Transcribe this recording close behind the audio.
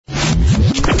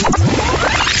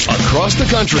across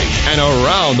the country and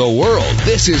around the world.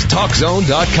 This is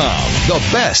TalkZone.com, the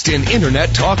best in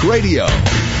Internet talk radio.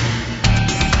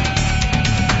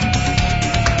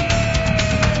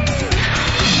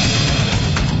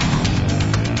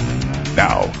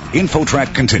 Now,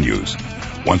 InfoTrack continues.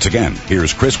 Once again,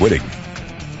 here's Chris Whitting.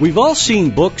 We've all seen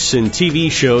books and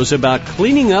TV shows about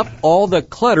cleaning up all the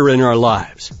clutter in our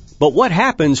lives. But what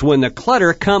happens when the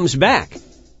clutter comes back?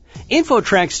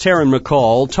 InfoTrack's Taryn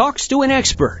McCall talks to an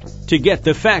expert to get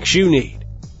the facts you need.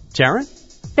 Taryn?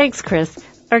 Thanks, Chris.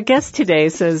 Our guest today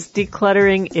says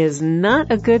decluttering is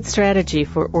not a good strategy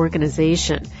for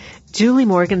organization. Julie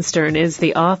Morgenstern is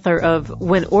the author of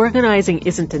When Organizing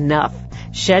Isn't Enough.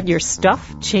 Shed your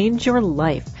stuff, change your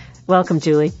life. Welcome,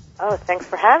 Julie. Oh, thanks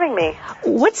for having me.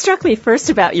 What struck me first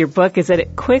about your book is that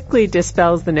it quickly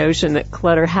dispels the notion that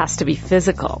clutter has to be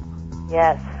physical.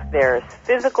 Yes, there's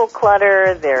physical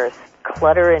clutter, there's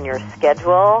clutter in your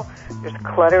schedule, there's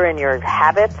clutter in your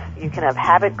habits. You can have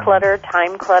habit clutter,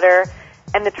 time clutter,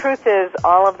 and the truth is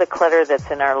all of the clutter that's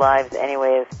in our lives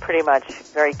anyway is pretty much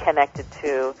very connected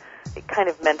to kind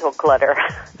of mental clutter.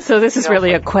 So this is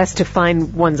really a quest to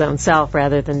find one's own self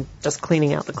rather than just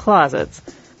cleaning out the closets.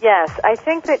 Yes, I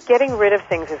think that getting rid of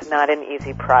things is not an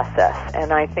easy process.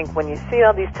 And I think when you see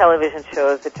all these television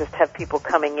shows that just have people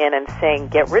coming in and saying,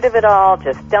 get rid of it all,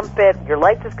 just dump it, your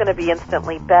life is going to be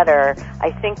instantly better,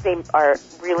 I think they are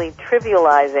really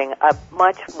trivializing a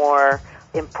much more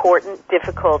important,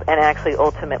 difficult, and actually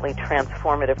ultimately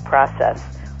transformative process,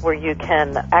 where you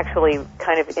can actually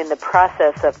kind of in the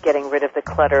process of getting rid of the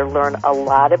clutter learn a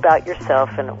lot about yourself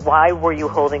and why were you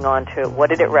holding on to it, what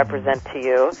did it represent to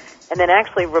you, and then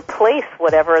actually replace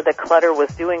whatever the clutter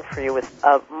was doing for you with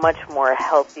a much more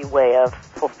healthy way of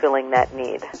fulfilling that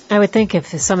need. I would think if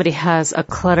somebody has a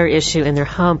clutter issue in their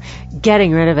home,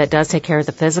 getting rid of it does take care of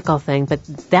the physical thing, but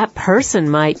that person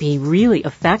might be really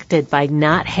affected by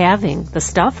not having the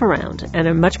stuff around at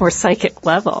a much more psychic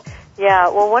level. Yeah,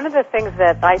 well, one of the things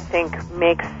that I think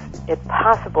makes it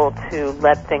possible to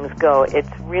let things go, it's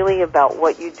really about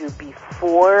what you do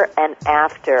before and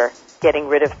after getting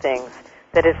rid of things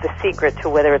that is the secret to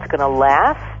whether it's going to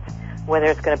last, whether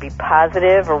it's going to be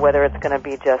positive, or whether it's going to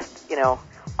be just,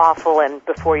 awful, and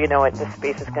before you know it, the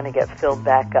space is going to get filled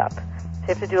back up. So you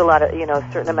have to do a lot of,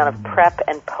 a certain amount of prep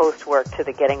and post-work to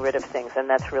the getting rid of things, and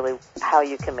that's really how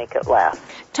you can make it last.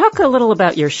 Talk a little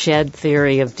about your shed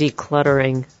theory of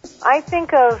decluttering. I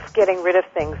think of getting rid of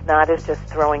things not as just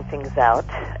throwing things out.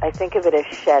 I think of it as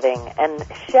shedding. And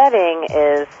shedding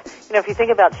is, if you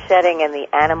think about shedding in the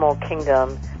animal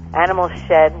kingdom, animals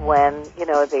shed when,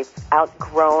 they've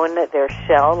outgrown their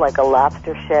shell, like a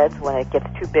lobster sheds when it gets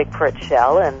too big for its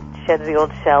shell and sheds the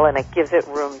old shell and it gives it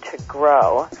room to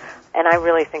grow. And I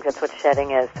really think that's what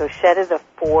shedding is. So shed is a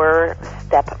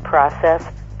 4-step process,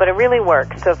 but it really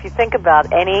works. So if you think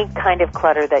about any kind of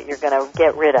clutter that you're going to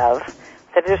get rid of,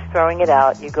 instead of just throwing it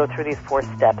out, you go through these 4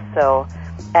 steps. So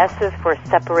S is for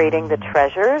separating the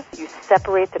treasures. You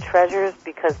separate the treasures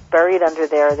because buried under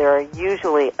there are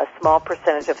usually a small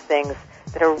percentage of things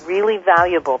that are really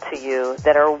valuable to you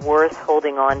that are worth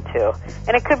holding on to.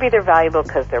 And it could be they're valuable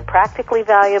because they're practically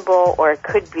valuable, or it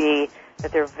could be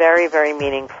that they're very, very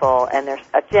meaningful and there's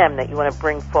a gem that you want to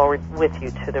bring forward with you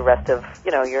to the rest of,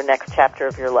 your next chapter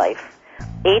of your life.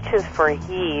 H is for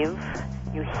heave.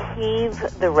 You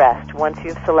heave the rest once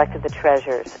you've selected the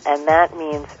treasures, and that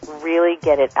means really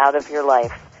get it out of your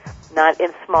life. Not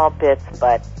in small bits,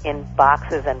 but in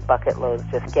boxes and bucket loads.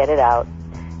 Just get it out.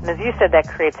 And as you said, that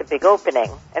creates a big opening.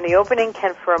 And the opening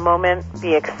can, for a moment,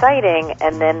 be exciting,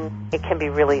 and then it can be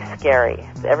really scary.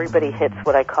 Everybody hits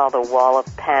what I call the wall of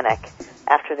panic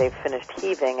after they've finished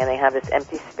heaving, and they have this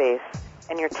empty space.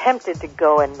 And you're tempted to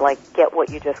go and, get what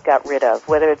you just got rid of,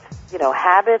 whether it's,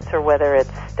 habits or whether it's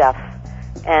stuff.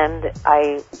 And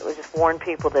I would just warn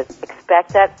people to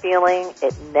expect that feeling.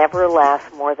 It never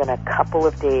lasts more than a couple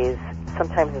of days.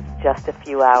 Sometimes it's just a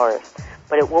few hours.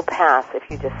 But it will pass if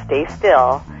you just stay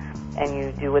still and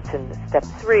you do what's in step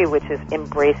 3, which is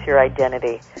embrace your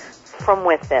identity from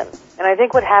within. And I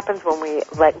think what happens when we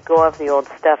let go of the old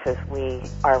stuff is we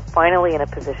are finally in a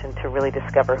position to really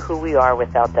discover who we are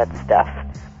without that stuff.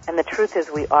 And the truth is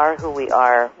we are who we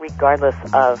are regardless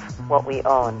of what we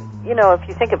own. If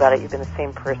you think about it, you've been the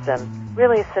same person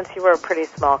really since you were a pretty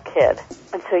small kid.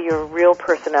 And so your real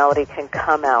personality can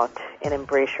come out and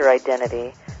embrace your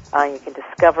identity. You can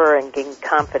discover and gain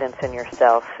confidence in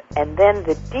yourself. And then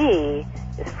the D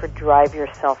is for drive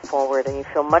yourself forward. And you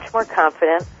feel much more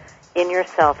confident in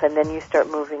yourself, and then you start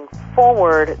moving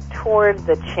forward toward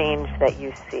the change that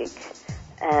you seek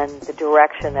and the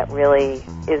direction that really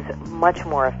is much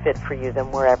more a fit for you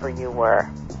than wherever you were.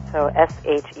 So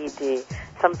SHED.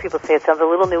 some people say it sounds a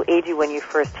little new agey when you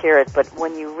first hear it, but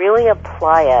when you really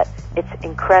apply it, it's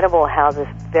incredible how this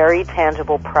very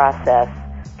tangible process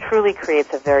truly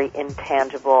creates a very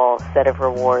intangible set of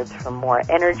rewards from more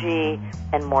energy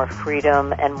and more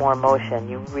freedom and more motion.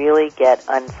 You really get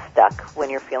unstuck when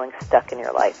you're feeling stuck in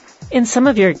your life. In some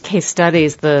of your case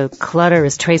studies, the clutter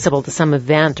is traceable to some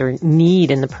event or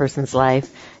need in the person's life.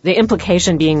 The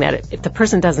implication being that if the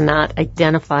person does not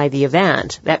identify the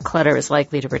event, that clutter is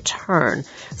likely to return.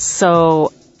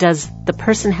 So does the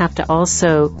person have to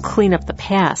also clean up the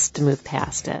past to move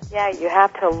past it? Yeah, you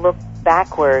have to look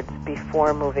backwards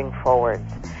before moving forwards.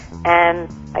 And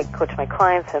I coach my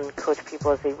clients and coach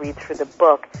people as they read through the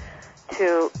book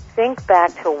to think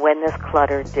back to when this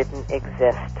clutter didn't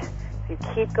exist. You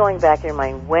keep going back in your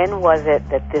mind, when was it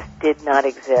that this did not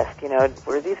exist? You know,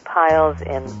 were these piles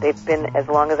in, they've been as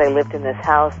long as I lived in this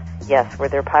house? Yes. Were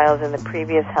there piles in the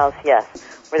previous house? Yes.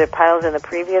 Were there piles in the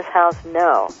previous house?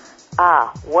 No.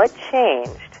 What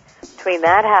changed between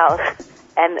that house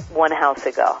and one house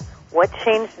ago? What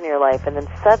changed in your life? And then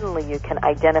suddenly you can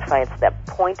identify, it's that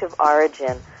point of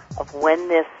origin of when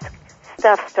this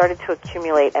stuff started to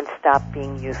accumulate and stop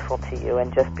being useful to you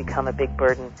and just become a big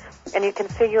burden. And you can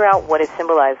figure out what it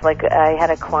symbolized. Like I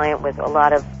had a client with a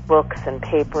lot of books and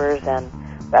papers, and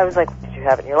I was like, did you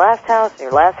have it in your last house? In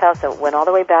your last house? And it went all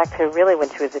the way back to really when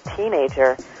she was a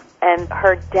teenager. And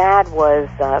her dad was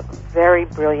a very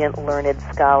brilliant, learned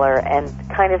scholar and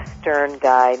kind of stern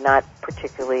guy, not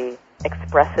particularly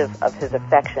expressive of his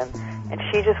affection. And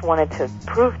she just wanted to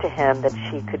prove to him that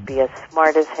she could be as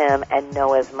smart as him and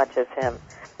know as much as him.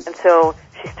 And so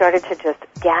she started to just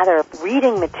gather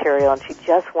reading material, and she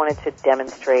just wanted to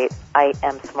demonstrate, I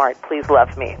am smart, please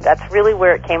love me. That's really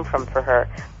where it came from for her.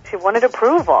 She wanted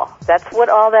approval. That's what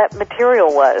all that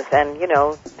material was. And,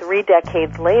 3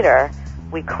 decades later,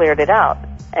 we cleared it out.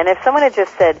 And if someone had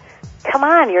just said, come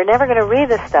on, you're never going to read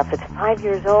this stuff. It's 5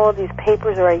 years old. These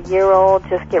papers are a year old.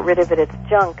 Just get rid of it. It's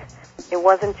junk. It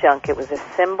wasn't junk. It was a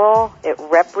symbol. It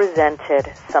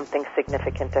represented something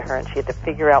significant to her, and she had to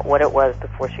figure out what it was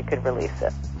before she could release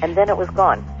it. And then it was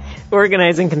gone.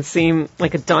 Organizing can seem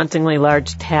like a dauntingly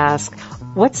large task.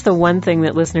 What's the one thing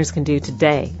that listeners can do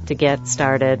today to get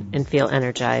started and feel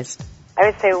energized? I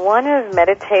would say one is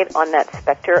meditate on that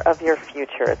specter of your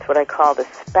future. It's what I call the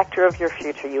specter of your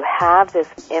future. You have this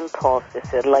impulse,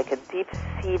 this is like a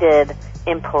deep-seated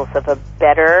impulse of a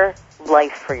better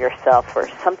life for yourself or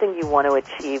something you want to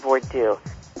achieve or do.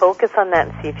 Focus on that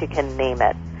and see if you can name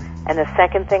it. And the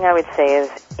second thing I would say is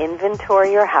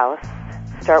inventory your house.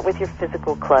 Start with your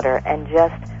physical clutter and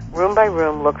just room by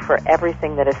room look for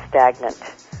everything that is stagnant.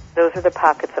 Those are the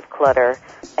pockets of clutter.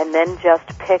 And then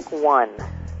just pick one.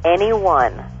 Any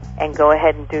one, and go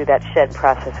ahead and do that shed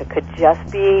process. It could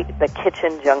just be the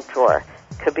kitchen junk drawer.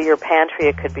 It could be your pantry.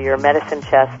 It could be your medicine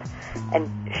chest. And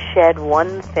shed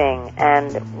one thing.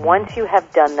 And once you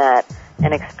have done that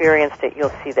and experienced it,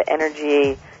 you'll see the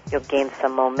energy. You'll gain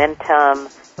some momentum.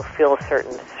 You'll feel a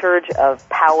certain surge of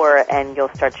power, and you'll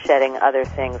start shedding other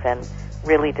things and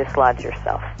really dislodge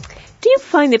yourself. Do you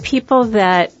find that people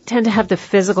that tend to have the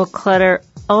physical clutter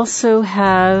also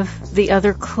have the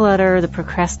other clutter, the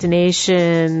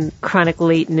procrastination, chronic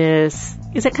lateness?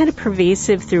 Is that kind of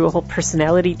pervasive through a whole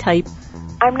personality type?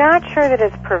 I'm not sure that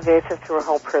it's pervasive through a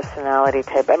whole personality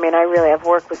type. I mean, I've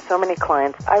worked with so many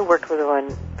clients. I worked with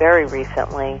one very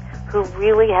recently who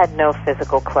really had no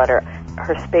physical clutter.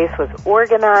 Her space was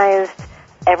organized.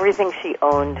 Everything she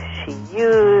owned, she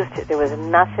used. There was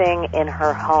nothing in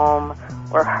her home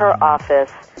or her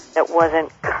office that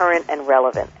wasn't current and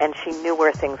relevant, and she knew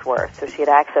where things were, so she had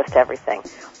access to everything.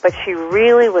 But she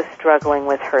really was struggling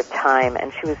with her time,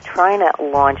 and she was trying to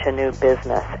launch a new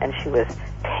business, and she was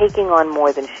taking on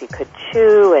more than she could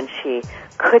chew, and she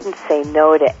couldn't say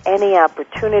no to any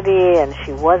opportunity, and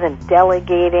she wasn't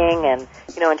delegating, and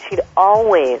she'd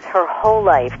always, her whole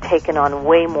life, taken on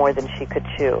way more than she could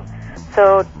chew.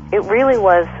 So it really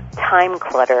was time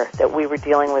clutter that we were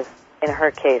dealing with in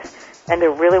her case, and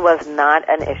there really was not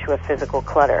an issue of physical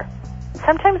clutter.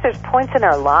 Sometimes there's points in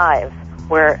our lives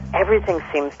where everything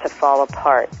seems to fall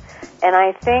apart, and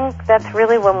I think that's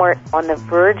really when we're on the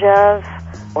verge of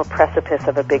or precipice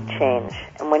of a big change.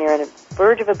 And when you're on the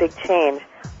verge of a big change,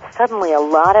 suddenly a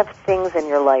lot of things in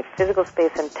your life, physical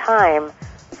space and time,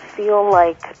 feel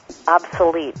like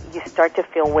obsolete. You start to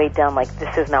feel weighed down, like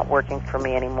this is not working for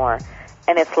me anymore.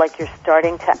 And it's like you're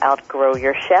starting to outgrow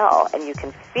your shell, and you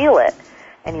can feel it,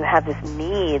 and you have this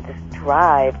need, this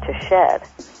drive to shed.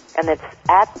 And it's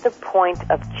at the point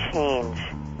of change.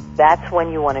 That's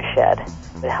when you want to shed.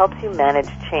 It helps you manage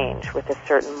change with a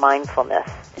certain mindfulness.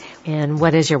 And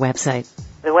what is your website?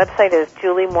 The website is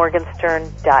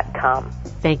juliemorgenstern.com.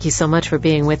 Thank you so much for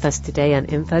being with us today on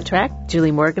InfoTrack.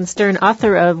 Julie Morgenstern,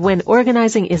 author of When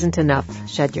Organizing Isn't Enough.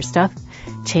 Shed your stuff,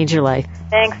 change your life.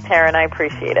 Thanks, Taryn. I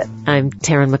appreciate it. I'm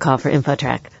Taryn McCall for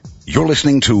InfoTrack. You're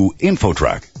listening to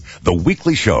InfoTrack, the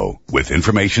weekly show with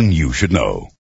information you should know.